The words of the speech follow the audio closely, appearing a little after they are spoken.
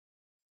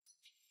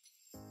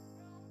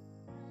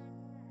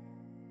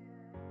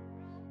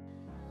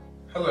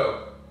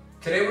Hello.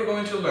 Today we're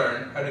going to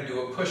learn how to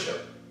do a push-up.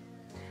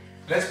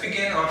 Let's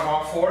begin on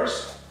all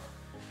fours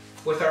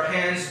with our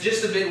hands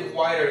just a bit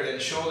wider than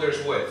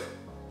shoulders width.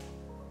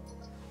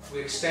 We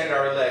extend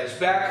our legs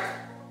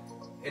back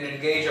and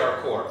engage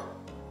our core.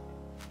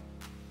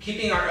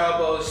 Keeping our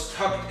elbows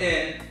tucked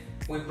in,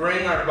 we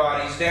bring our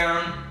bodies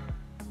down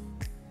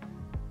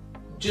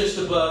just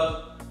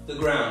above the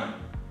ground.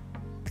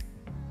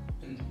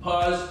 And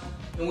pause,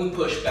 and we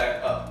push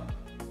back up.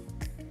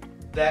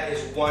 That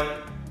is one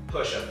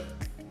push-up,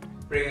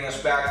 bringing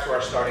us back to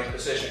our starting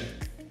position.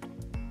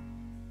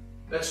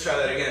 Let's try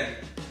that again.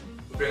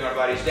 We bring our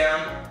bodies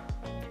down,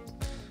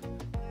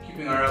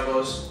 keeping our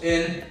elbows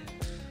in,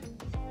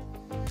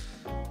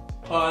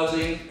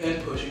 pausing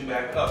and pushing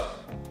back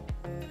up.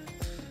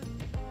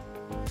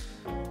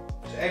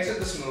 To exit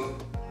this move,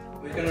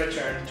 we can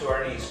return to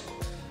our knees.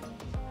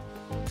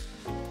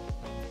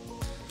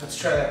 Let's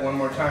try that one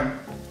more time.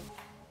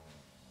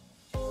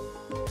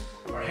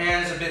 Our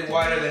hands a bit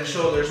wider than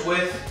shoulders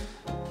width.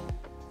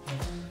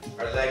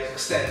 Our legs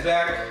extend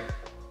back.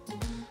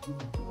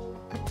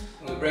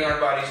 We bring our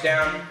bodies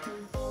down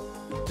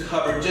to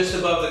hover just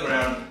above the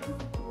ground.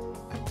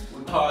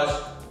 We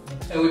pause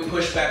and we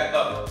push back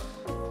up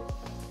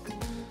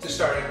to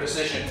starting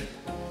position.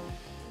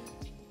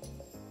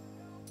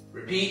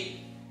 Repeat.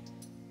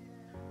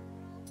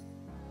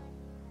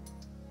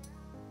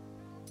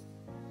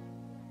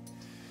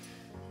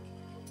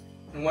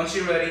 And once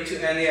you're ready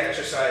to end the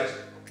exercise,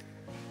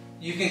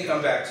 you can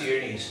come back to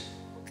your knees.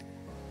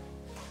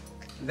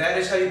 That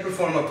is how you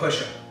perform a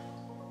push-up.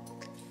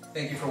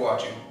 Thank you for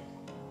watching.